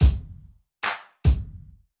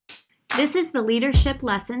This is the Leadership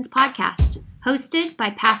Lessons Podcast, hosted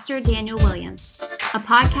by Pastor Daniel Williams, a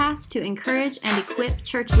podcast to encourage and equip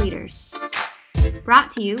church leaders.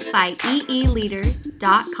 Brought to you by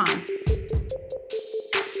eeleaders.com.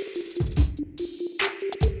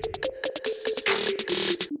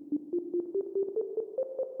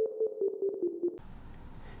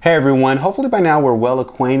 Hey everyone, hopefully by now we're well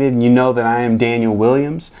acquainted and you know that I am Daniel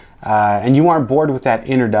Williams. And you aren't bored with that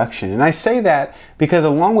introduction. And I say that because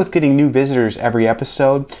along with getting new visitors every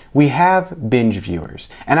episode, we have binge viewers.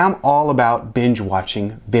 And I'm all about binge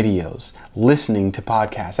watching videos, listening to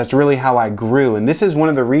podcasts. That's really how I grew. And this is one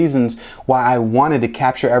of the reasons why I wanted to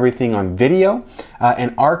capture everything on video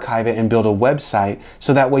and archive it and build a website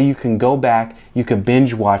so that way you can go back, you could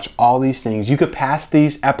binge watch all these things. You could pass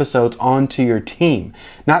these episodes on to your team,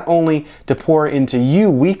 not only to pour into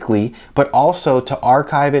you weekly, but also to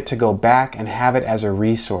archive it, to go back and have it as a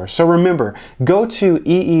resource. So remember, go to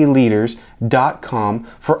eeleaders.com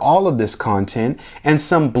for all of this content and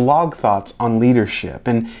some blog thoughts on leadership.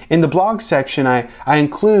 And in the blog section, I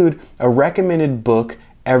include a recommended book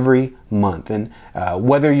every month. And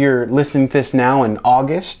whether you're listening to this now in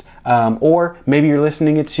August, or maybe you're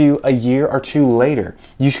listening it to a year or two later,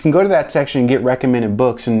 you can go to that section and get recommended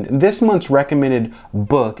books. And this month's recommended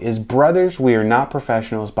book is Brothers, We Are Not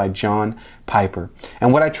Professionals by John Piper.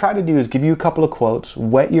 And what I try to do is give you a couple of quotes,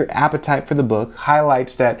 whet your appetite for the book,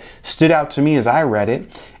 highlights that stood out to me as I read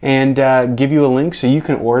it, and give you a link so you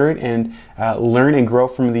can order it and learn and grow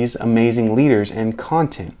from these amazing leaders and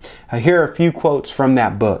content. Here are a few quotes from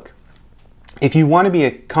that book. If you want to be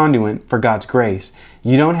a conduit for God's grace,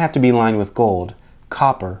 you don't have to be lined with gold.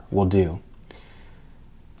 Copper will do.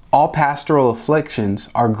 All pastoral afflictions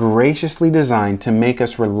are graciously designed to make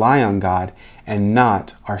us rely on God and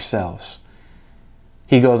not ourselves.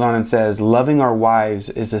 He goes on and says, loving our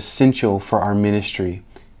wives is essential for our ministry.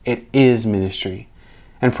 It is ministry.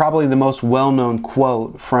 And probably the most well-known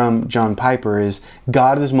quote from John Piper is,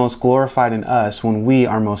 God is most glorified in us when we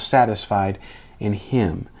are most satisfied in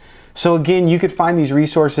Him. So again, you could find these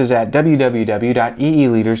resources at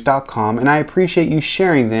www.eeleaders.com, and I appreciate you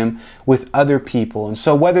sharing them with other people. And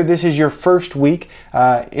so whether this is your first week,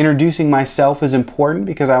 introducing myself is important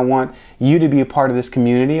because I want you to be a part of this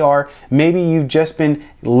community, or maybe you've just been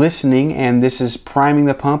listening and this is priming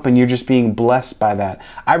the pump and you're just being blessed by that.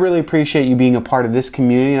 I really appreciate you being a part of this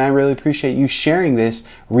community, and I really appreciate you sharing this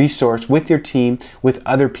resource with your team, with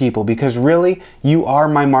other people, because really you are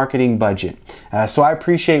my marketing budget. So I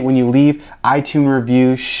appreciate when you leave iTunes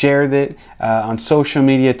reviews, share that on social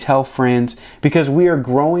media, tell friends, because we are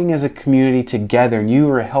growing as a community together and you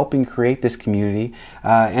are helping create this community.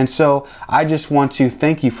 And so I just want to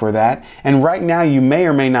thank you for that. And right now you may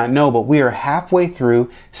or may not know, but we are halfway through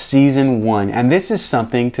season 1. And this is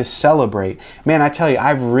something to celebrate. Man, I tell you,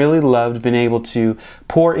 I've really loved being able to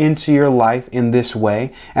pour into your life in this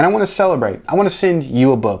way. And I want to celebrate. I want to send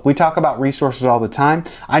you a book. We talk about resources all the time.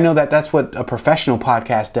 I know that that's what a professional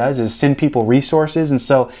podcast does, is send people resources. And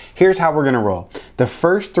so here's how we're going to roll. The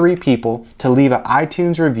first 3 people to leave an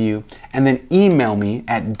iTunes review and then email me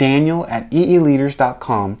at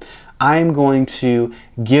daniel@eeleaders.com, I'm going to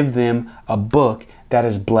give them a book that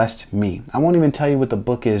has blessed me. I won't even tell you what the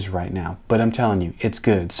book is right now, but I'm telling you, it's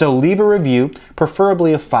good. So leave a review,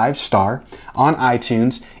 preferably a 5-star on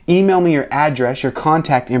iTunes. Email me your address, your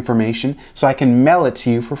contact information, so I can mail it to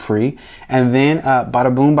you for free. And then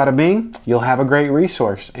bada boom, bada bing, you'll have a great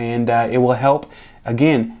resource, and it will help,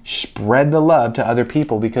 again, spread the love to other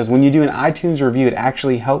people, because when you do an iTunes review, it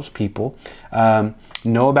actually helps people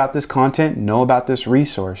know about this content, know about this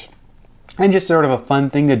resource. And just sort of a fun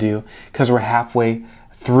thing to do because we're halfway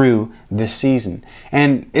through this season.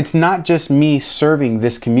 And it's not just me serving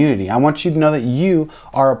this community. I want you to know that you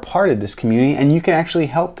are a part of this community and you can actually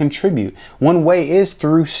help contribute. One way is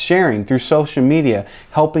through sharing, through social media,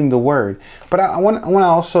 helping the word. But I want to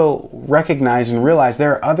also recognize and realize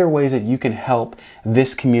there are other ways that you can help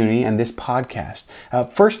this community and this podcast.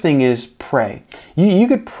 First thing is pray. You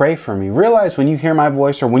could pray for me. Realize when you hear my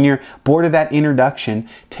voice or when you're bored of that introduction,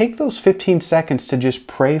 take those 15 seconds to just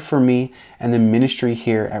pray for me and the ministry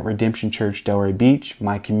here at Redemption Church Delray Beach,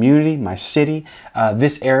 my community, my city,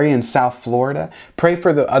 this area in South Florida. Pray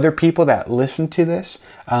for the other people that listen to this.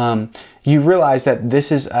 You realize that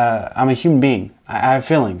this is, I'm a human being. I have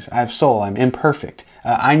feelings. I have soul. I'm imperfect.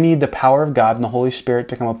 I need the power of God and the Holy Spirit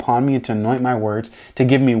to come upon me and to anoint my words, to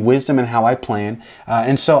give me wisdom in how I plan.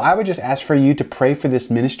 And so I would just ask for you to pray for this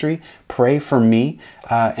ministry, pray for me,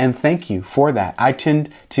 and thank you for that. I tend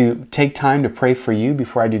to take time to pray for you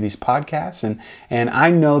before I do these podcasts. And I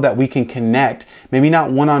know that we can connect, maybe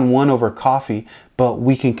not one-on-one over coffee, but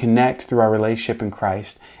we can connect through our relationship in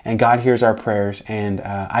Christ. And God hears our prayers, and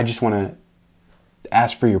I just want to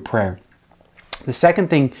ask for your prayer. The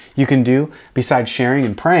second thing you can do besides sharing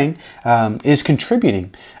and praying is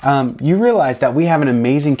contributing. You realize that we have an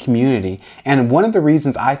amazing community. And one of the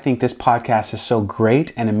reasons I think this podcast is so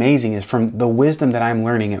great and amazing is from the wisdom that I'm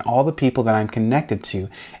learning and all the people that I'm connected to.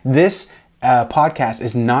 This podcast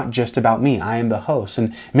is not just about me. I am the host.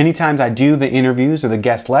 And many times I do the interviews or the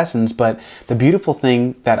guest lessons, but the beautiful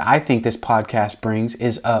thing that I think this podcast brings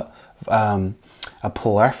is a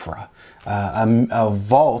plethora, a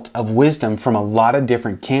vault of wisdom from a lot of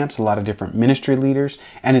different camps, a lot of different ministry leaders,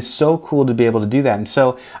 and it's so cool to be able to do that. And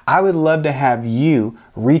so I would love to have you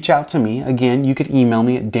reach out to me. Again, you could email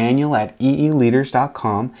me at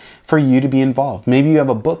daniel@eeleaders.com for you to be involved. Maybe you have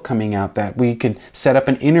a book coming out that we could set up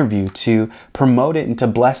an interview to promote it and to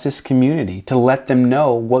bless this community, to let them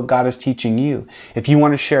know what God is teaching you. If you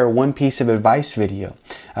want to share one piece of advice video,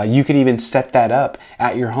 you could even set that up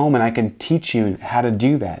at your home and I can teach you how to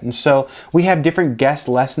do that. And so we have different guest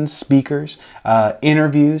lessons, speakers,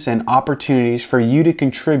 interviews, and opportunities for you to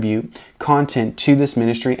contribute content to this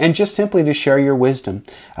ministry and just simply to share your wisdom.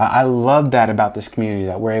 I love that about this community,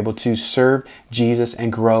 that we're able to serve Jesus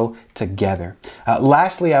and grow together.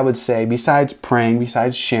 Lastly, I would say, besides praying,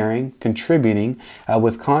 besides sharing, contributing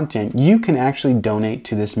with content, you can actually donate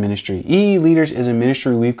to this ministry. EE Leaders is a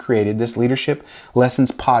ministry we've created, this Leadership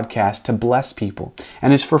Lessons podcast, to bless people.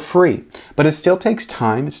 And it's for free, but it still takes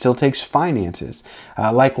time. It still takes finances.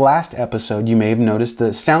 Like last episode, you may have noticed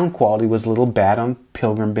the sound quality was a little bad on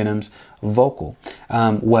Pilgrim Benham's vocal.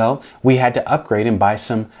 Well, we had to upgrade and buy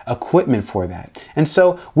some equipment for that. And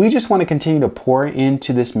so we just want to continue to pour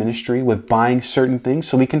into this ministry with buying certain things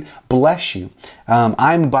so we can bless you.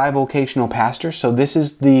 I'm a bivocational pastor, so this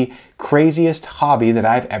is the craziest hobby that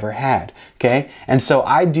I've ever had. Okay. And so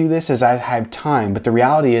I do this as I have time, but the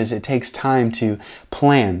reality is it takes time to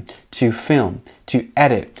plan, to film, to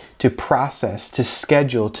edit, to process, to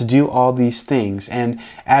schedule, to do all these things. And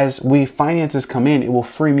as finances come in, it will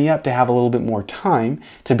free me up to have a little bit more time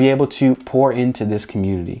to be able to pour into this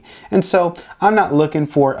community. And so I'm not looking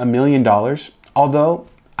for $1 million, although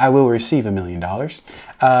I will receive $1 million.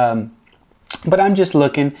 But I'm just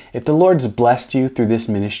looking, if the Lord's blessed you through this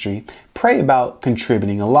ministry, pray about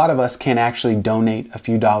contributing. A lot of us can actually donate a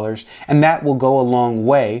few dollars, and that will go a long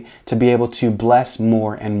way to be able to bless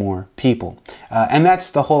more and more people. And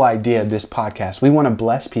that's the whole idea of this podcast. We want to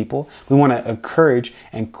bless people. We want to encourage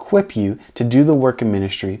and equip you to do the work of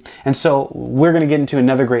ministry. And so we're going to get into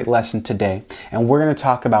another great lesson today, and we're going to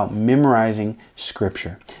talk about memorizing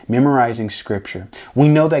Scripture. Memorizing Scripture. We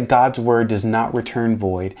know that God's Word does not return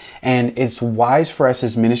void, and it's wise for us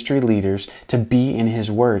as ministry leaders to be in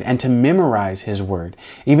His Word and to memorize His Word.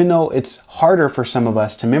 Even though it's harder for some of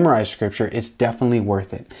us to memorize Scripture, it's definitely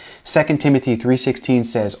worth it. 2 Timothy 3:16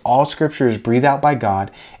 says, "All Scripture is breathed out by God.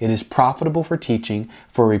 It is profitable for teaching,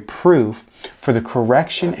 for reproof, for the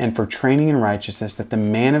correction, and for training in righteousness, that the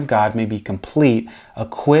man of God may be complete,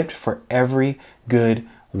 equipped for every good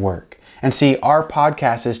work." And see, our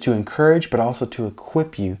podcast is to encourage, but also to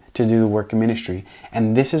equip you to do the work of ministry.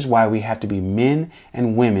 And this is why we have to be men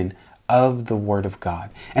and women of the Word of God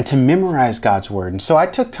and to memorize God's Word. And so I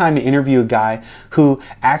took time to interview a guy who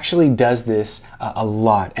actually does this a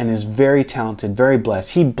lot and is very talented, very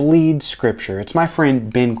blessed. He bleeds Scripture. It's my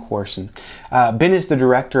friend Ben Corson. Ben is the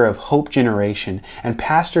director of Hope Generation and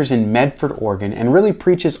pastors in Medford, Oregon, and really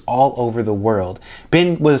preaches all over the world.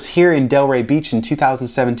 Ben was here in Delray Beach in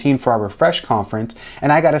 2017 for our Refresh conference,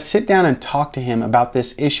 and I got to sit down and talk to him about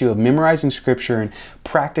this issue of memorizing Scripture and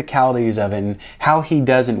practicalities of it and how he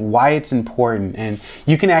does it and why it's important. And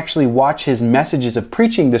you can actually watch his messages of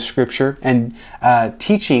preaching the Scripture and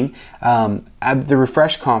teaching at the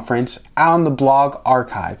Refresh Conference on the blog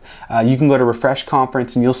archive. You can go to Refresh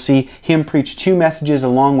Conference and you'll see him preach 2 messages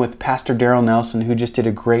along with Pastor Daryl Nelson, who just did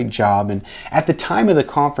a great job. And at the time of the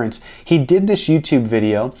conference, he did this YouTube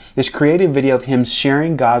video, this creative video of him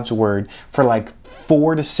sharing God's Word for like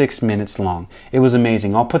 4 to 6 minutes long. It was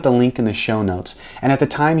amazing. I'll put the link in the show notes. And at the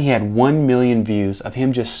time, he had 1 million views of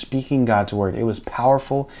him just speaking God's Word. It was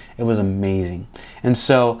powerful. It was amazing. And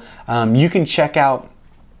so you can check out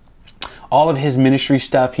all of his ministry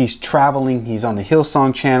stuff. He's traveling. He's on the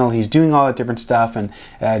Hillsong channel. He's doing all that different stuff, and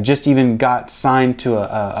just even got signed to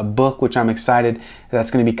a book, which I'm excited that's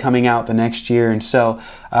going to be coming out the next year. And so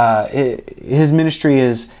his ministry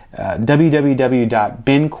is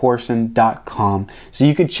www.bencorson.com. So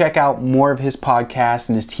you can check out more of his podcast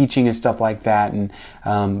and his teaching and stuff like that. And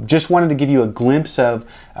just wanted to give you a glimpse of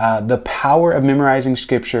the power of memorizing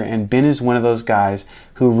scripture. And Ben is one of those guys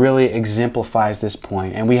who really exemplifies this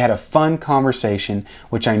point. And we had a fun conversation,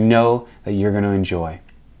 which I know that you're going to enjoy.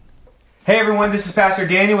 Hey everyone, this is Pastor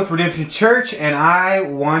Daniel with Redemption Church, and I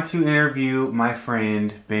want to interview my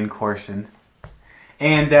friend Ben Corson.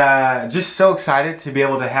 And just so excited to be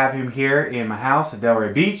able to have him here in my house at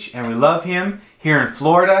Delray Beach, and we love him here in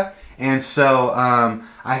Florida. And so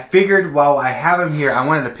I figured while I have him here, I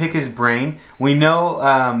wanted to pick his brain. We know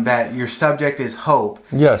that your subject is hope.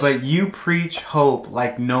 Yes. But you preach hope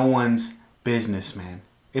like no one's business, man.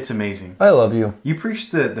 It's amazing. I love you. You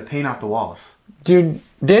preach the paint off the walls. Dude,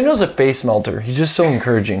 Daniel's a face melter. He's just so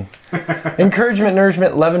encouraging. Encouragement,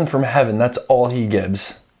 nourishment, leaven from heaven. That's all he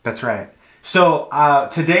gives. That's right. So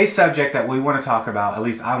today's subject that we want to talk about, at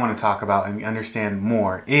least I want to talk about and understand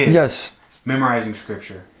more, is memorizing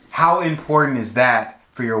scripture. How important is that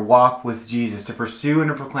for your walk with Jesus, to pursue and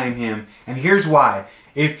to proclaim him? And here's why.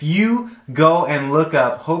 If you go and look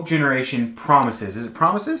up Hope Generation Promises, is it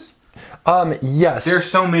Promises? Yes. There's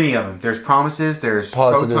so many of them. There's promises, there's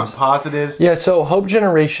positives. Yeah, so Hope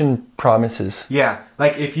Generation Promises. Yeah,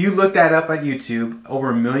 like if you look that up at YouTube,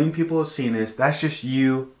 over 1 million people have seen this. That's just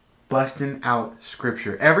you busting out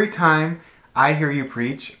scripture. Every time I hear you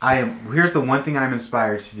preach, here's the one thing I'm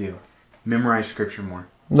inspired to do. Memorize scripture more.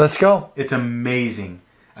 Let's go. It's amazing.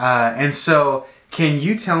 And so can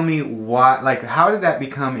you tell me how did that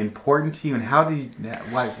become important to you, and how can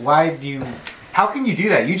you do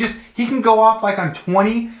that? He can go off like on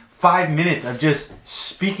 25 minutes of just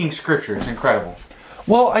speaking scripture. It's incredible.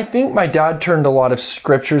 Well, I think my dad turned a lot of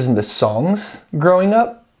scriptures into songs growing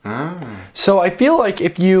up. So I feel like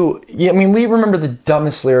we remember the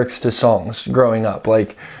dumbest lyrics to songs growing up.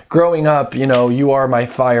 Like, growing up, you are my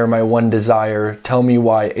fire, my one desire. Tell me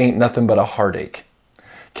why, ain't nothing but a heartache.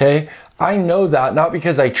 Okay? I know that not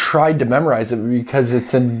because I tried to memorize it, but because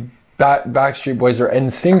it's in Backstreet Boys or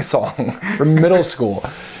NSYNC song from middle school.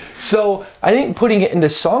 So I think putting it into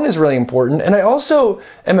song is really important. And I also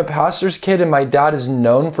am a pastor's kid, and my dad is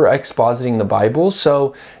known for expositing the Bible.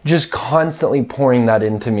 So just constantly pouring that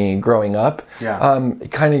into me growing up,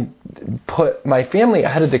 kind of put my family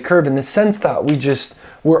ahead of the curve in the sense that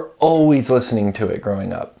we're always listening to it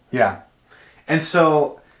growing up. Yeah. And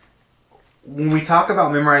so when we talk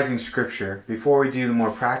about memorizing scripture, before we do the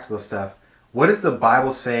more practical stuff, what does the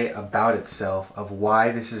Bible say about itself of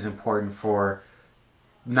why this is important for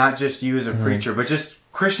not just you as a preacher, but just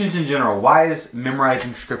Christians in general? Why is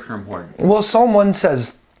memorizing scripture important? Well, Psalm 1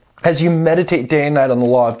 says, as you meditate day and night on the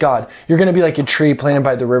law of God, you're going to be like a tree planted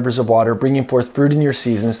by the rivers of water, bringing forth fruit in your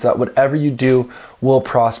season, so that whatever you do will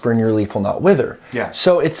prosper and your leaf will not wither. Yeah.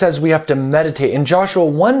 So it says we have to meditate. And Joshua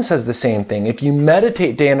 1 says the same thing. If you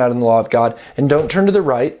meditate day and night on the law of God and don't turn to the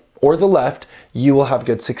right or the left, you will have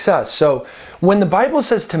good success. So when the Bible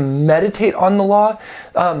says to meditate on the law,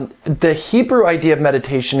 the Hebrew idea of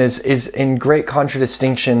meditation is in great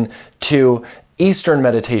contradistinction to Eastern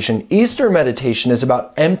meditation. Eastern meditation is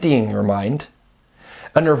about emptying your mind,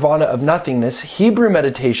 a nirvana of nothingness. Hebrew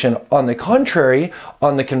meditation, on the contrary,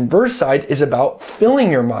 on the converse side, is about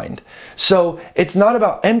filling your mind. So it's not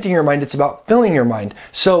about emptying your mind, it's about filling your mind.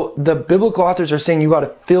 So the biblical authors are saying you got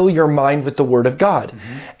to fill your mind with the Word of God.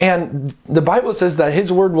 Mm-hmm. And the Bible says that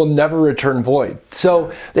His Word will never return void.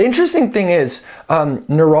 So the interesting thing is,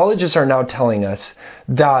 neurologists are now telling us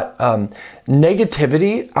that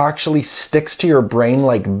negativity actually sticks to your brain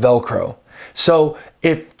like Velcro. So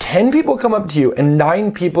if 10 people come up to you and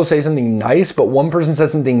 9 people say something nice, but one person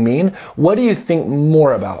says something mean, what do you think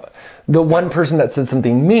more about? The one person that said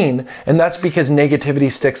something mean, and that's because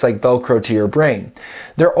negativity sticks like Velcro to your brain.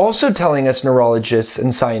 They're also telling us, neurologists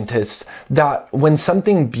and scientists, that when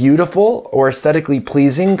something beautiful or aesthetically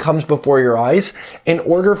pleasing comes before your eyes, in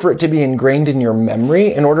order for it to be ingrained in your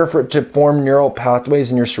memory, in order for it to form neural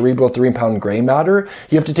pathways in your cerebral 3-pound gray matter,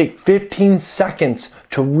 you have to take 15 seconds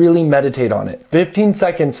to really meditate on it. 15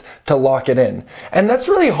 seconds to lock it in. And that's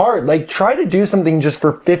really hard. Like, try to do something just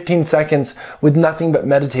for 15 seconds with nothing but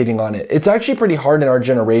meditating on it. It's actually pretty hard in our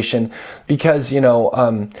generation because,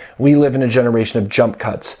 we live in a generation of jump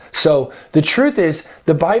cuts. So the truth is,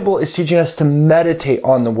 the Bible is teaching us to meditate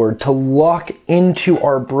on the Word, to lock into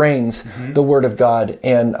our brains the Word of God.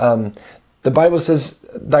 And the Bible says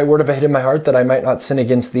thy word have I hid in my heart that I might not sin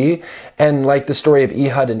against thee. And like the story of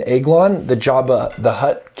Ehud and Eglon, the Jabba the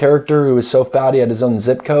Hutt character who was so fat he had his own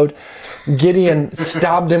zip code, Gideon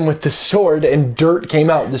stabbed him with the sword and dirt came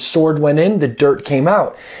out. The sword went in, the dirt came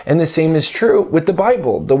out. And the same is true with the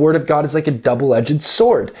Bible. The word of God is like a double-edged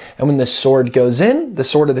sword. And when the sword goes in, the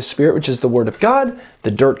sword of the Spirit, which is the word of God,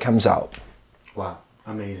 the dirt comes out. Wow,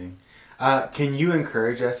 amazing. Can you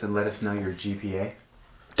encourage us and let us know your GPA?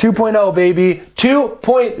 2.0, baby.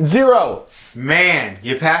 2.0. Man,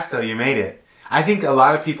 you passed though. You made it. I think a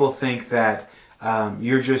lot of people think that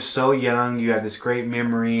you're just so young, you have this great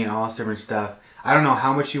memory and all this different stuff. I don't know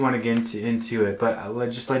how much you want to get into it, but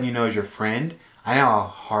just letting you know as your friend, I know how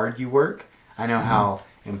hard you work. I know how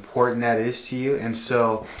important that is to you. And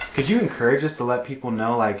so could you encourage us to let people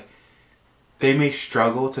know, like, they may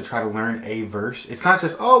struggle to try to learn a verse? It's not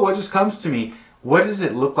just, oh, well, it just comes to me. What does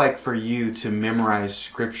it look like for you to memorize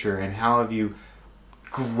scripture, and how have you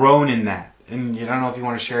grown in that? And I don't know if you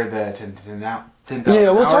want to share the 10,000 Yeah,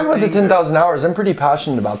 we'll talk about the 10,000 hours. I'm pretty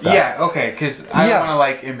passionate about that. Yeah, okay, because I don't want to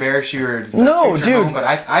like embarrass you or no, dude. Home, but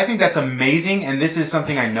I think that's amazing, and this is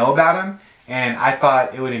something I know about him, and I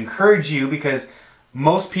thought it would encourage you because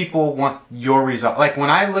most people want your result. Like when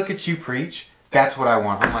I look at you preach, that's what I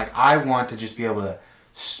want. I'm like, I want to just be able to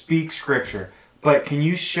speak scripture. But can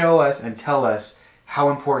you show us and tell us how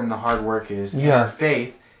important the hard work is in our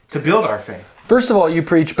faith to build our faith? First of all, you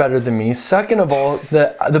preach better than me. Second of all,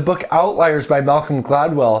 the book Outliers by Malcolm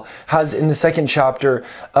Gladwell has in the second chapter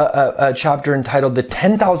a chapter entitled The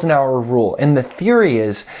 10,000 Hour Rule. And the theory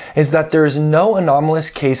is that there is no anomalous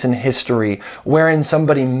case in history wherein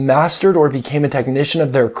somebody mastered or became a technician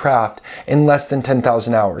of their craft in less than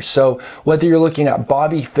 10,000 hours. So whether you're looking at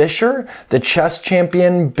Bobby Fischer, the chess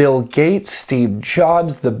champion, Bill Gates, Steve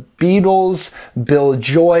Jobs, the Beatles, Bill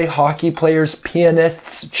Joy, hockey players,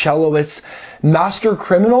 pianists, cellists, master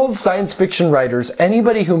criminals, science fiction writers,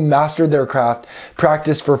 anybody who mastered their craft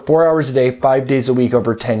practiced for 4 hours a day, 5 days a week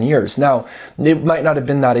over 10 years. Now, it might not have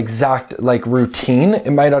been that exact like routine.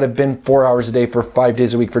 It might not have been 4 hours a day for 5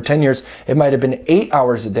 days a week for 10 years. It might have been 8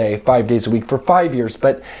 hours a day, 5 days a week for 5 years.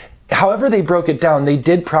 But however they broke it down, they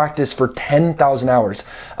did practice for 10,000 hours.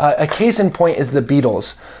 A case in point is the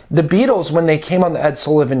Beatles. The Beatles, when they came on the Ed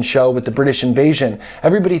Sullivan Show with the British invasion,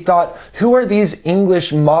 everybody thought, who are these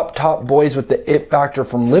English mop-top boys with the it factor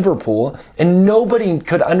from Liverpool? And nobody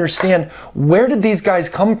could understand, where did these guys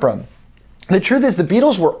come from? The truth is the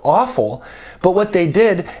Beatles were awful, but what they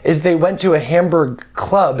did is they went to a Hamburg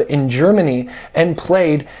club in Germany and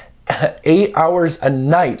played 8 hours a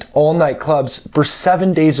night, all night clubs for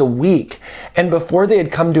 7 days a week. And before they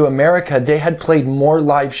had come to America, they had played more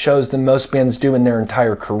live shows than most bands do in their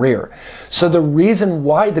entire career. So the reason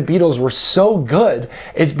why the Beatles were so good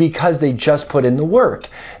is because they just put in the work.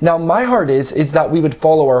 Now my heart is that we would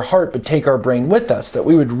follow our heart but take our brain with us, that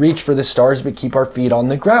we would reach for the stars but keep our feet on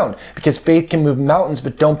the ground, because faith can move mountains,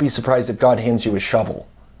 but don't be surprised if God hands you a shovel.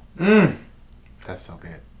 That's so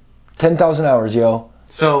good. 10,000 hours, yo.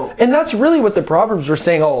 And that's really what the Proverbs were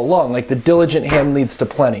saying all along, like the diligent hand leads to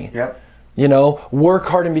plenty. Yep. You know, work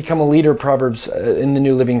hard and become a leader, Proverbs in the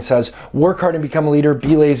New Living says. Work hard and become a leader,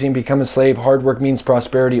 be lazy and become a slave. Hard work means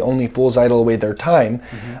prosperity, only fools idle away their time.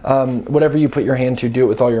 Whatever you put your hand to, do it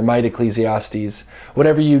with all your might, Ecclesiastes.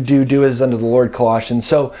 Whatever you do, do as unto the Lord, Colossians.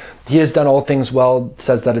 So he has done all things well,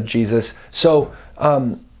 says that of Jesus. So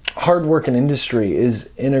hard work in industry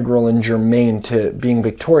is integral and germane to being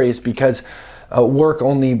victorious, because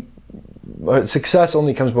success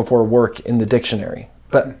only comes before work in the dictionary.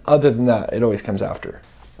 But other than that, it always comes after.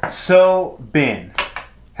 So, Ben,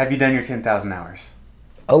 have you done your 10,000 hours?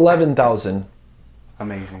 11,000.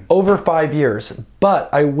 Amazing. Over 5 years. But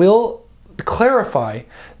I will clarify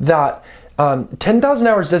that 10,000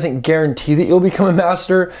 hours doesn't guarantee that you'll become a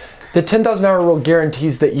master. The 10,000 hour rule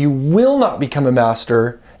guarantees that you will not become a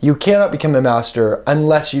master. You cannot become a master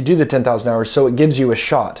unless you do the 10,000 hours. So it gives you a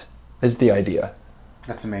shot, is the idea.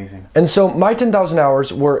 That's amazing. And so my 10,000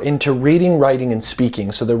 hours were into reading, writing, and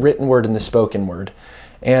speaking. So the written word and the spoken word.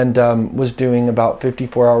 And was doing about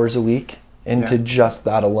 54 hours a week into just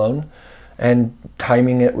that alone. And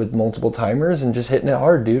timing it with multiple timers and just hitting it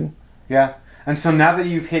hard, dude. Yeah. And so now that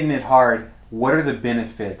you've hit it hard, what are the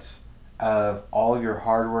benefits of all of your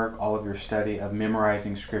hard work, all of your study, of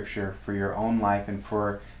memorizing scripture for your own life and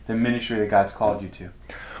for the ministry that God's called you to?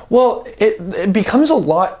 Well, it becomes a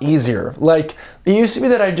lot easier. Like, it used to be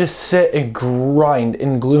that I just sit and grind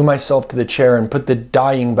and glue myself to the chair and put the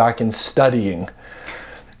dying back in studying.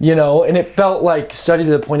 you know, and it felt like study to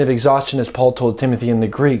the point of exhaustion, as Paul told Timothy in the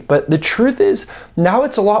Greek. But the truth is, now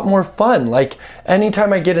it's a lot more fun. Like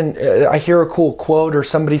anytime I hear a cool quote, or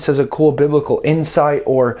somebody says a cool biblical insight,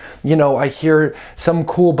 or, you know, I hear some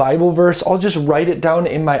cool Bible verse, I'll just write it down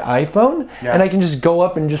in my iPhone, and I can just go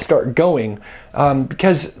up and just start going.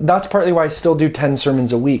 Because that's partly why I still do 10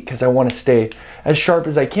 sermons a week, because I want to stay as sharp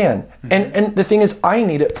as I can. And the thing is, I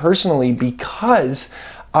need it personally because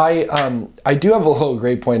I do have a low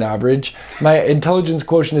grade point average. My intelligence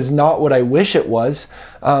quotient is not what I wish it was,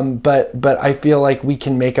 but I feel like we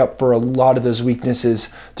can make up for a lot of those weaknesses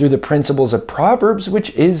through the principles of Proverbs,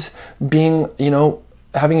 which is being, you know,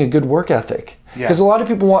 having a good work ethic. Because a lot of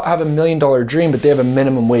people have $1 million dream, but they have a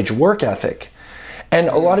minimum wage work ethic. And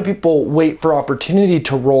a lot of people wait for opportunity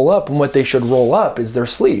to roll up, and what they should roll up is their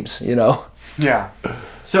sleeves, you know? Yeah.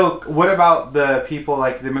 So what about the people,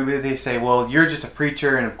 like maybe they say, well, you're just a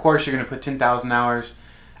preacher, and of course you're going to put 10,000 hours.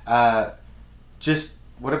 Just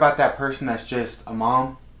what about that person that's just a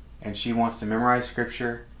mom, and she wants to memorize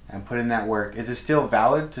scripture and put in that work? Is it still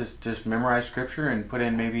valid to just memorize scripture and put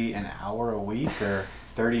in maybe an hour a week or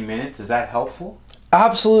 30 minutes? Is that helpful?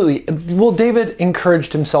 Absolutely. Well, David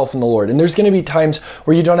encouraged himself in the Lord, and there's going to be times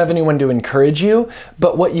where you don't have anyone to encourage you,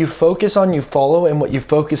 but what you focus on, you follow, and what you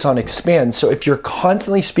focus on expands. So if you're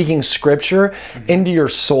constantly speaking scripture into your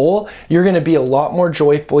soul, you're going to be a lot more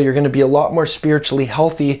joyful. You're going to be a lot more spiritually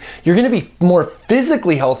healthy. You're going to be more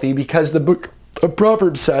physically healthy, because the book of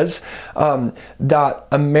Proverbs says that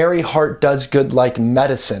a merry heart does good like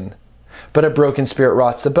medicine, but a broken spirit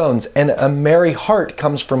rots the bones. And a merry heart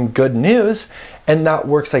comes from good news, and that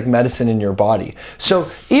works like medicine in your body. So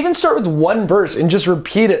even start with one verse and just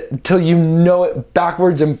repeat it until you know it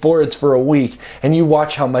backwards and forwards for a week, and you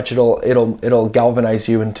watch how much it'll galvanize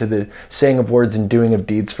you into the saying of words and doing of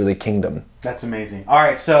deeds for the kingdom. That's amazing. All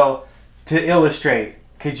right, so to illustrate,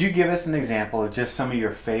 could you give us an example of just some of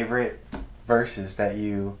your favorite verses that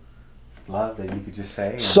you love that you could just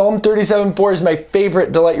say? Psalm 37:4 is my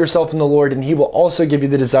favorite. Delight yourself in the Lord, and he will also give you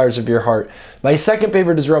the desires of your heart. My second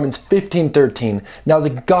favorite is Romans 15:13. Now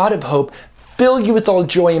the God of hope fill you with all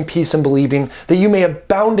joy and peace in believing, that you may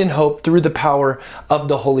abound in hope through the power of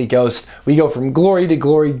the Holy Ghost. We go from glory to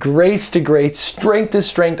glory, grace to grace, strength to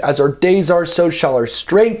strength. As our days are, so shall our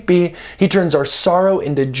strength be. He turns our sorrow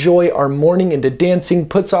into joy, our mourning into dancing,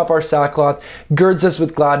 puts off our sackcloth, girds us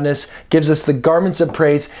with gladness, gives us the garments of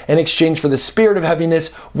praise in exchange for the spirit of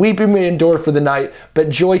heaviness. Weeping may endure for the night,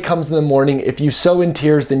 but joy comes in the morning. If you sow in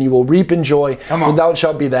tears, then you will reap in joy. For thou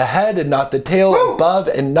shalt be the head and not the tail, above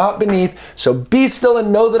and not beneath. So be still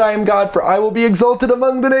and know that I am God, for I will be exalted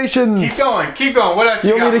among the nations. Keep going, keep going. What else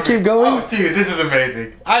you want me to keep going? Oh, dude, this is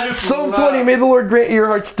amazing. Psalm 20, may the Lord grant you your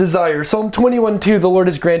heart's desire. Psalm 21:2, the Lord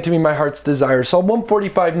has granted me my heart's desire. Psalm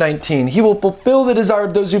 145:19, he will fulfill the desire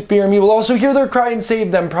of those who fear him. He will also hear their cry and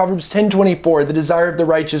save them. Proverbs 10:24, the desire of the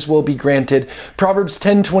righteous will be granted. Proverbs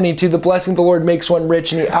 10:22, the blessing of the Lord makes one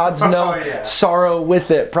rich, and he adds no sorrow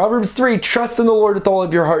with it. Proverbs 3, trust in the Lord with all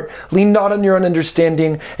of your heart. Lean not on your own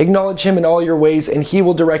understanding. Acknowledge him in all your ways, and he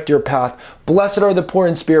will direct your path. Blessed are the poor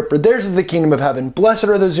in spirit, for theirs is the kingdom of heaven. Blessed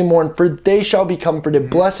are those who mourn, for they shall be comforted.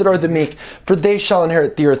 Blessed are the meek, for they shall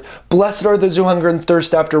inherit the earth. Blessed are those who hunger and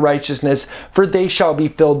thirst after righteousness, for they shall be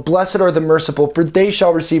filled. Blessed are the merciful, for they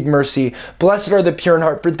shall receive mercy. Blessed are the pure in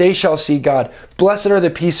heart, for they shall see God. Blessed are the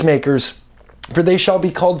peacemakers, for they shall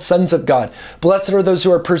be called sons of God. Blessed are those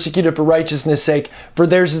who are persecuted for righteousness' sake, for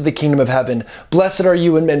theirs is the kingdom of heaven. Blessed are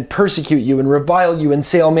you when men persecute you and revile you and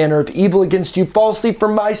say all manner of evil against you falsely for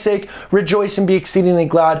my sake. Rejoice and be exceedingly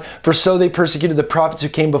glad, for so they persecuted the prophets who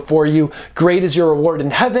came before you. Great is your reward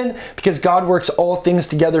in heaven, because God works all things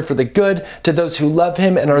together for the good to those who love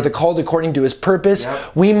him and are the called according to his purpose.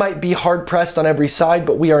 We might be hard pressed on every side,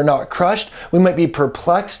 but we are not crushed. We might be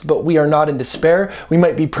perplexed, but we are not in despair. We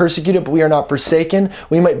might be persecuted, but we are not forsaken.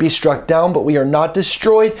 We might be struck down, but we are not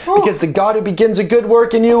destroyed, because the God who begins a good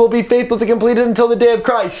work in you will be faithful to complete it until the day of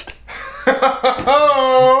Christ.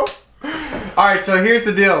 All right, so here's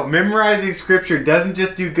the deal. Memorizing scripture doesn't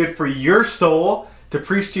just do good for your soul to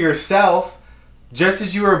preach to yourself. Just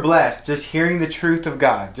as you are blessed, just hearing the truth of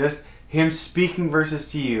God, just him speaking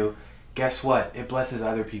verses to you, guess what? It blesses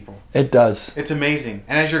other people. It does. It's amazing.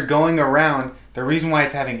 And as you're going around, the reason why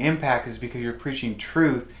it's having impact is because you're preaching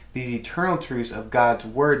truth, these eternal truths of God's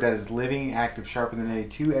word that is living, active, sharper than any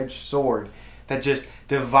two-edged sword that just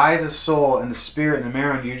divides the soul and the spirit and the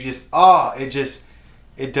marrow, and you just,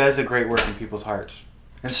 it does a great work in people's hearts.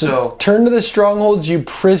 And so turn to the strongholds, you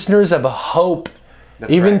prisoners of hope.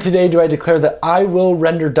 Even today do I declare that I will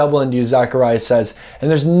render double unto you, Zechariah says.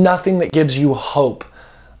 And there's nothing that gives you hope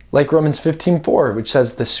Like Romans 15:4, which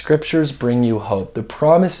says the scriptures bring you hope. The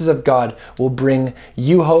promises of God will bring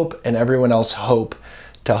you hope and everyone else hope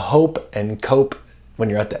to hope and cope when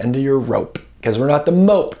you're at the end of your rope. Because we're not the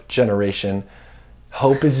mope generation.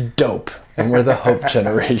 Hope is dope, and we're the hope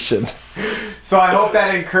generation. So I hope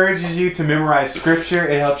that encourages you to memorize scripture.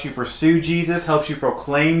 It helps you pursue Jesus, helps you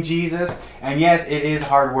proclaim Jesus. And yes, it is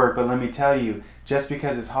hard work, but let me tell you, just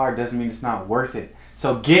because it's hard doesn't mean it's not worth it.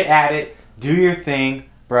 So get at it, do your thing,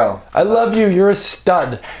 bro. I love you, you're a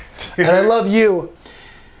stud. And I love you.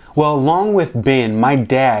 Well, along with Ben, my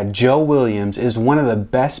dad, Joe Williams, is one of the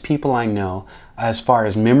best people I know as far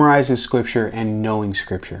as memorizing scripture and knowing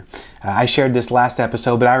scripture. I shared this last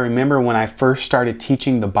episode, but I remember when I first started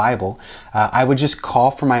teaching the Bible, I would just call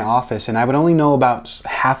from my office and I would only know about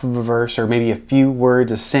half of a verse or maybe a few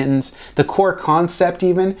words, a sentence, the core concept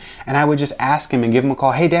even, and I would just ask him and give him a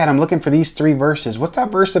call. Hey, Dad, I'm looking for these 3 verses. What's that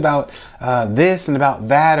verse about this and about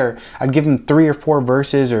that? Or I'd give him 3 or 4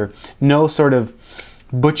 verses or no sort of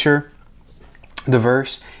butcher the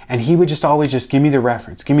verse, and he would just always just give me the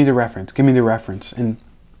reference, give me the reference, give me the reference. And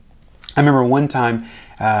I remember one time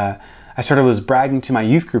I sort of was bragging to my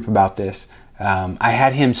youth group about this. I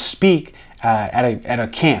had him speak at a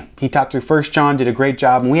camp. He taught through 1 John, did a great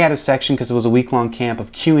job, and we had a section because it was a week-long camp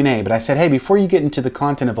of Q&A. But I said, hey, before you get into the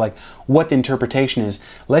content of like what the interpretation is,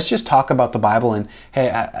 let's just talk about the Bible. And hey,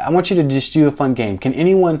 I want you to just do a fun game. Can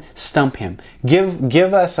anyone stump him?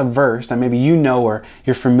 Give us a verse that maybe you know or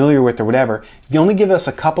you're familiar with or whatever. You only give us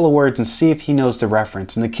a couple of words and see if he knows the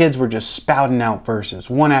reference. And the kids were just spouting out verses,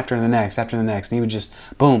 one after the next, and he would just,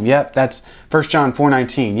 boom, yep, that's 1 John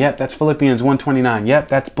 4:19. Yep, that's Philippians 1:29. Yep,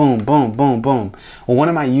 that's boom, boom, boom, boom. Well, one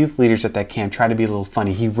of my youth leaders at that camp tried to be a little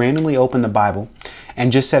funny. He randomly opened the Bible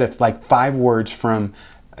and just said like 5 words from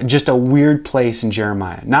just a weird place in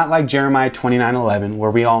Jeremiah. Not like Jeremiah 29:11,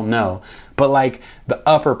 where we all know, but like the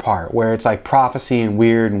upper part where it's like prophecy and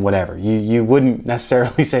weird and whatever. You wouldn't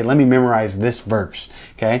necessarily say, let me memorize this verse,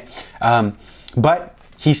 okay? But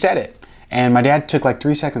he said it. And my dad took like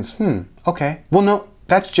 3 seconds. Okay. Well, no,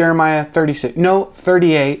 that's Jeremiah 36. No,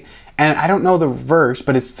 38. And I don't know the verse,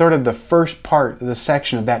 but it's sort of the first part of the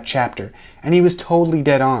section of that chapter. And he was totally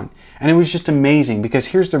dead on. And it was just amazing because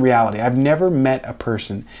here's the reality. I've never met a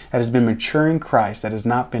person that has been mature in Christ that has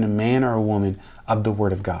not been a man or a woman of the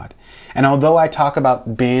Word of God. And although I talk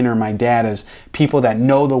about Ben or my dad as people that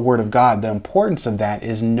know the Word of God, the importance of that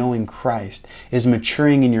is knowing Christ, is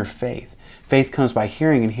maturing in your faith. Faith comes by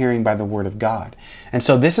hearing and hearing by the Word of God. And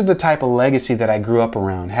so this is the type of legacy that I grew up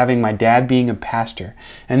around, having my dad being a pastor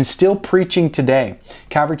and still preaching today.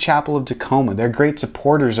 Calvary Chapel of Tacoma, they're great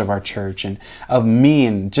supporters of our church and of me,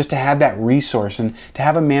 and just to have that resource and to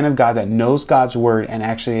have a man of God that knows God's Word and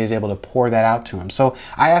actually is able to pour that out to him. So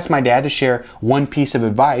I asked my dad to share one piece of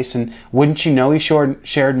advice, and wouldn't you know, he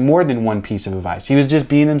shared more than one piece of advice. He was just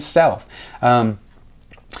being himself.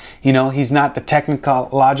 You know, he's not the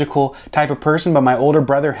technological type of person, but my older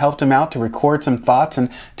brother helped him out to record some thoughts. And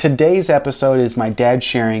today's episode is my dad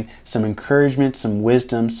sharing some encouragement, some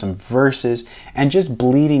wisdom, some verses, and just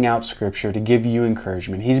bleeding out scripture to give you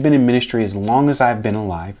encouragement. He's been in ministry as long as I've been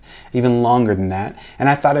alive, even longer than that. And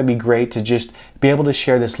I thought it'd be great to just be able to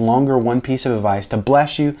share this longer one piece of advice to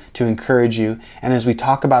bless you, to encourage you. And as we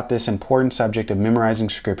talk about this important subject of memorizing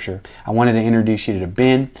scripture, I wanted to introduce you to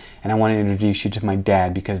Ben, and I want to introduce you to my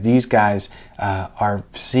dad, because these guys we're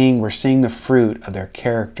seeing the fruit of their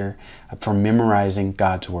character from memorizing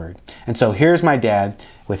God's Word. And so here's my dad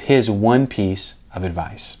with his one piece of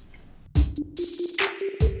advice.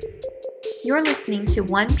 You're listening to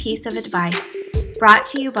One Piece of Advice, brought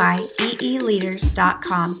to you by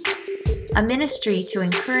eeleaders.com, a ministry to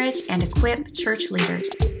encourage and equip church leaders.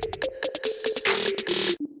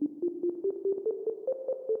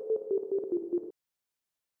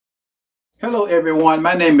 Hello, everyone.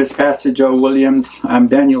 My name is Pastor Joe Williams. I'm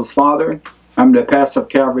Daniel's father. I'm the pastor of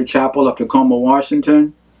Calvary Chapel of Tacoma,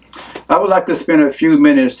 Washington. I would like to spend a few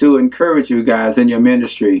minutes to encourage you guys in your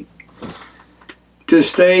ministry to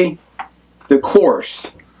stay the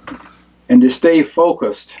course and to stay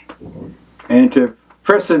focused and to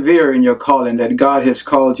persevere in your calling that God has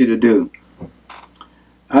called you to do.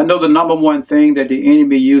 I know the number one thing that the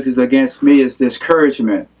enemy uses against me is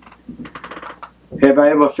discouragement. Have I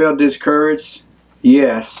ever felt discouraged?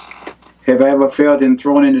 Yes. Have I ever felt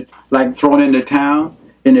thrown in the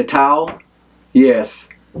towel? Yes.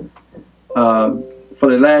 For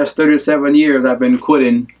the last 37 years I've been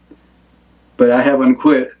quitting, but I haven't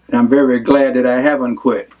quit. And I'm very glad that I haven't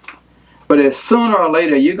quit. But as sooner or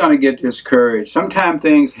later you're going to get discouraged. Sometimes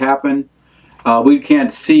things happen we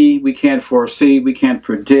can't see, we can't foresee, we can't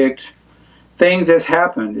predict. things that's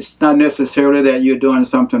happened. It's not necessarily that you're doing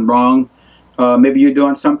something wrong. Maybe you're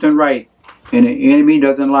doing something right, and the enemy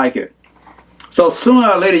doesn't like it. So sooner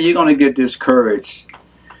or later, you're going to get discouraged.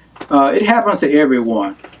 It happens to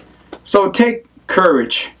everyone. So take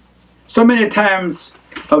courage. So many times,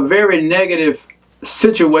 a very negative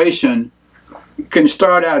situation can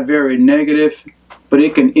start out very negative, but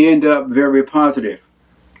it can end up very positive.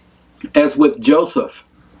 As with Joseph,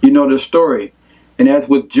 you know the story. And as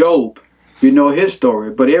with Job, you know his story.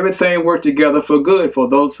 But everything worked together for good for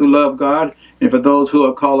those who love God and for those who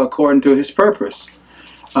are called according to his purpose.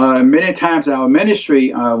 Many times in our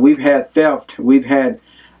ministry, we've had theft. We've had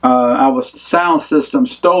our sound system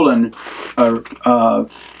stolen. God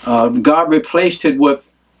replaced it with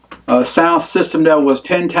a sound system that was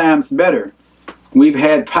 10 times better. We've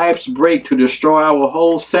had pipes break to destroy our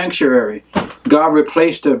whole sanctuary. God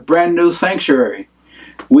replaced a brand new sanctuary.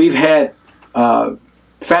 We've had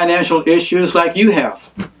financial issues like you have.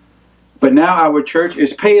 But now our church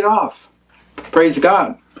is paid off. Praise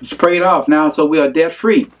God. It's paid off now, so we are debt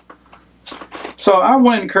free. So I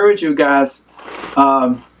want to encourage you guys,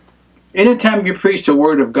 anytime you preach the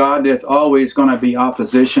word of God, there's always going to be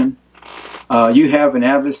opposition. You have an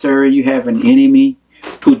adversary, you have an enemy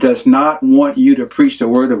who does not want you to preach the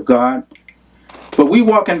word of God. But we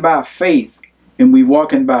walking by faith and we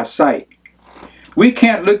walking by sight. We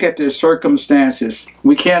can't look at the circumstances.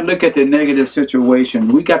 We can't look at the negative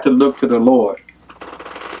situation. We got to look to the Lord.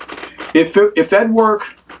 If that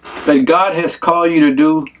work that God has called you to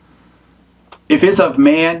do, if it's of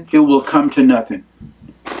man, it will come to nothing.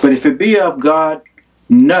 But if it be of God,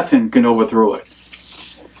 nothing can overthrow it.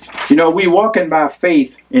 You know, we walking by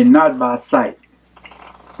faith and not by sight.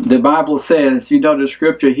 The Bible says, you know the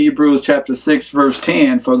scripture, Hebrews chapter 6, verse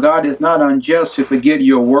 10, for God is not unjust to forget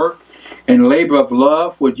your work and labor of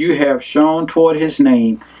love, which you have shown toward his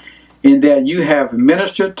name, in that you have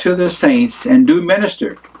ministered to the saints and do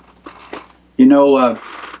minister. You know,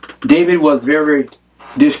 David was very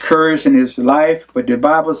discouraged in his life, but the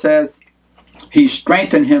Bible says he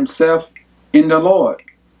strengthened himself in the Lord.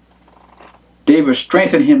 David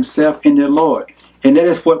strengthened himself in the Lord. And that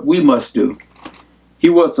is what we must do. He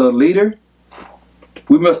was a leader.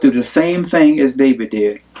 We must do the same thing as David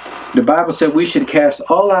did. The Bible said we should cast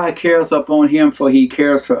all our cares upon him, for he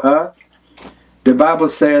cares for us. The Bible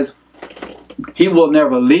says he will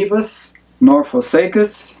never leave us nor forsake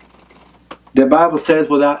us. The Bible says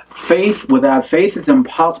without faith it's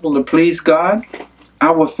impossible to please God.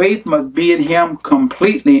 Our faith must be in him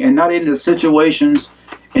completely and not in the situations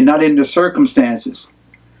and not in the circumstances.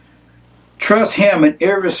 Trust him in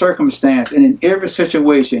every circumstance and in every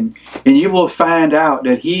situation, and you will find out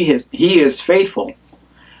that he is faithful.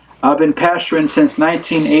 I've been pastoring since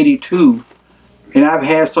 1982, and I've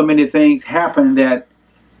had so many things happen that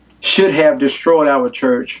should have destroyed our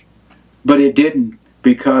church, but it didn't,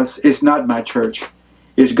 because it's not my church.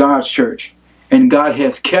 It's God's church. And God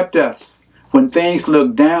has kept us. When things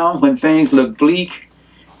look down, when things look bleak,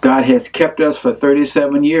 God has kept us for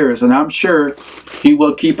 37 years, and I'm sure he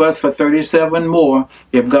will keep us for 37 more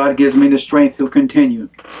if God gives me the strength to continue.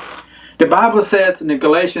 The Bible says in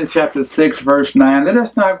Galatians chapter 6, verse 9, let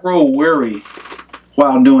us not grow weary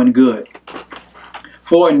while doing good.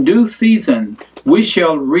 For in due season we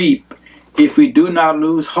shall reap if we do not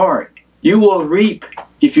lose heart. You will reap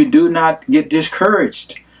if you do not get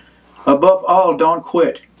discouraged. Above all, don't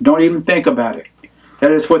quit. Don't even think about it.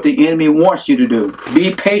 That is what the enemy wants you to do.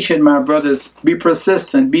 Be patient, my brothers. Be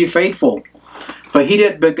persistent. Be faithful. For he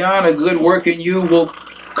that began a good work in you will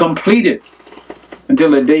complete it until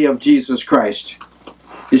the day of Jesus Christ.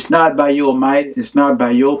 It's not by your might. It's not by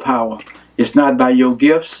your power. It's not by your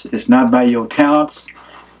gifts. It's not by your talents.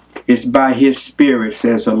 It's by his Spirit,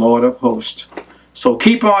 says the Lord of hosts. So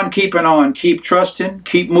keep on keeping on. Keep trusting.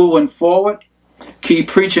 Keep moving forward. Keep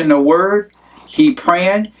preaching the word. Keep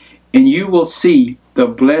praying. And you will see the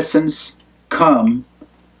blessings come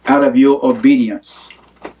out of your obedience.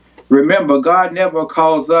 Remember, God never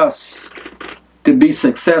calls us to be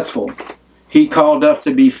successful. He called us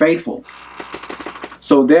to be faithful.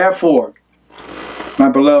 So therefore, my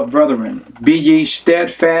beloved brethren, be ye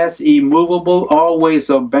steadfast, immovable, always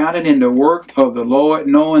abounding in the work of the Lord,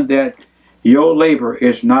 knowing that your labor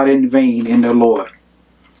is not in vain in the Lord.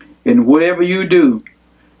 And whatever you do,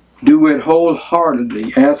 do it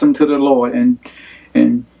wholeheartedly as unto the Lord, and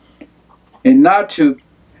not to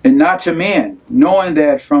men, knowing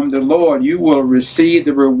that from the Lord you will receive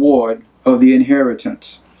the reward of the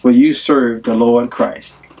inheritance, for you serve the Lord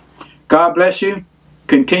Christ. God bless you.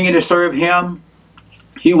 Continue to serve him.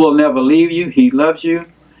 He will never leave you. He loves you.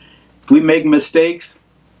 We make mistakes,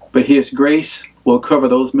 but his grace will cover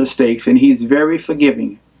those mistakes, and He's very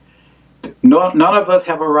forgiving. None of us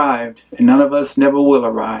have arrived, and none of us never will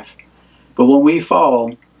arrive. But when we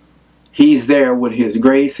fall, He's there with His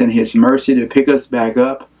grace and His mercy to pick us back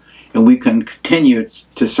up, and we can continue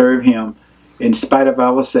to serve Him in spite of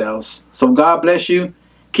ourselves. So God bless you.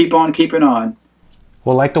 Keep on keeping on.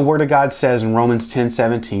 Well, like the Word of God says in Romans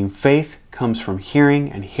 10:17, faith comes from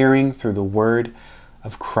hearing, and hearing through the Word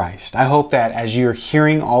of Christ. I hope that as you're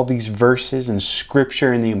hearing all these verses and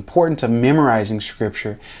Scripture and the importance of memorizing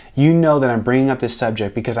Scripture, you know that I'm bringing up this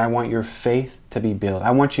subject because I want your faith to be built.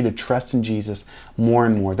 I want you to trust in Jesus more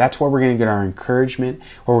and more. That's where we're going to get our encouragement,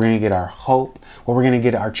 where we're going to get our hope, where we're going to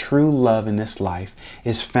get our true love in this life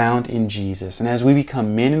is found in Jesus. And as we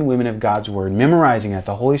become men and women of God's Word, memorizing it,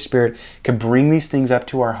 the Holy Spirit can bring these things up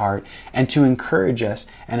to our heart and to encourage us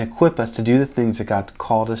and equip us to do the things that God's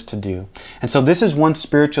called us to do. And so this is one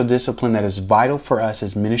spiritual discipline that is vital for us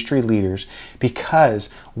as ministry leaders because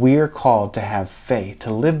we are called to have faith,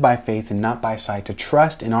 to live by faith and not by sight, to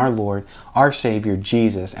trust in our Lord, our Savior,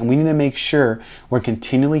 Jesus. And we need to make sure we're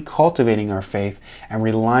continually cultivating our faith and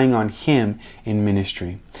relying on Him in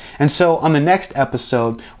ministry. And so on the next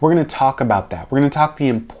episode, we're going to talk about that. We're going to talk the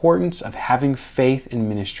importance of having faith in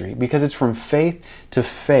ministry because it's from faith to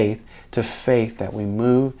faith that we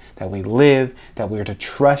move, that we live, that we are to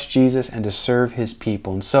trust Jesus and to serve His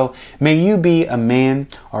people. And so may you be a man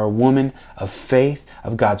or a woman of faith,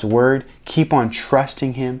 of God's Word. Keep on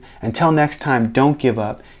trusting Him. Until next time, don't give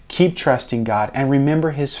up. Keep trusting God and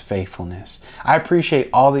remember His faithfulness. I appreciate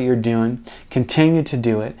all that you're doing. Continue to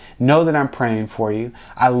do it. Know that I'm praying for you.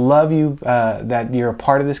 I love you that you're a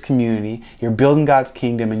part of this community. You're building God's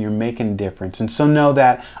kingdom and you're making a difference. And so know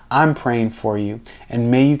that I'm praying for you.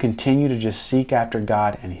 And may you continue to just seek after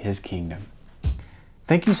God and His kingdom.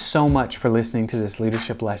 Thank you so much for listening to this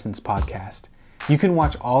Leadership Lessons podcast. You can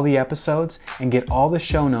watch all the episodes and get all the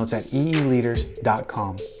show notes at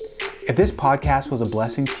eeleaders.com. If this podcast was a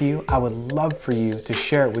blessing to you, I would love for you to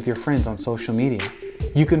share it with your friends on social media.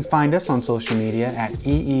 You can find us on social media at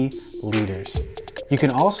EE Leaders. You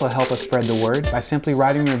can also help us spread the word by simply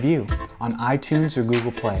writing a review on iTunes or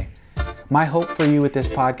Google Play. My hope for you with this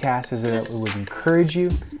podcast is that it would encourage you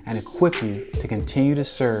and equip you to continue to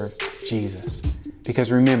serve Jesus.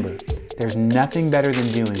 Because remember, there's nothing better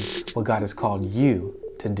than doing what God has called you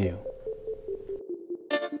to do.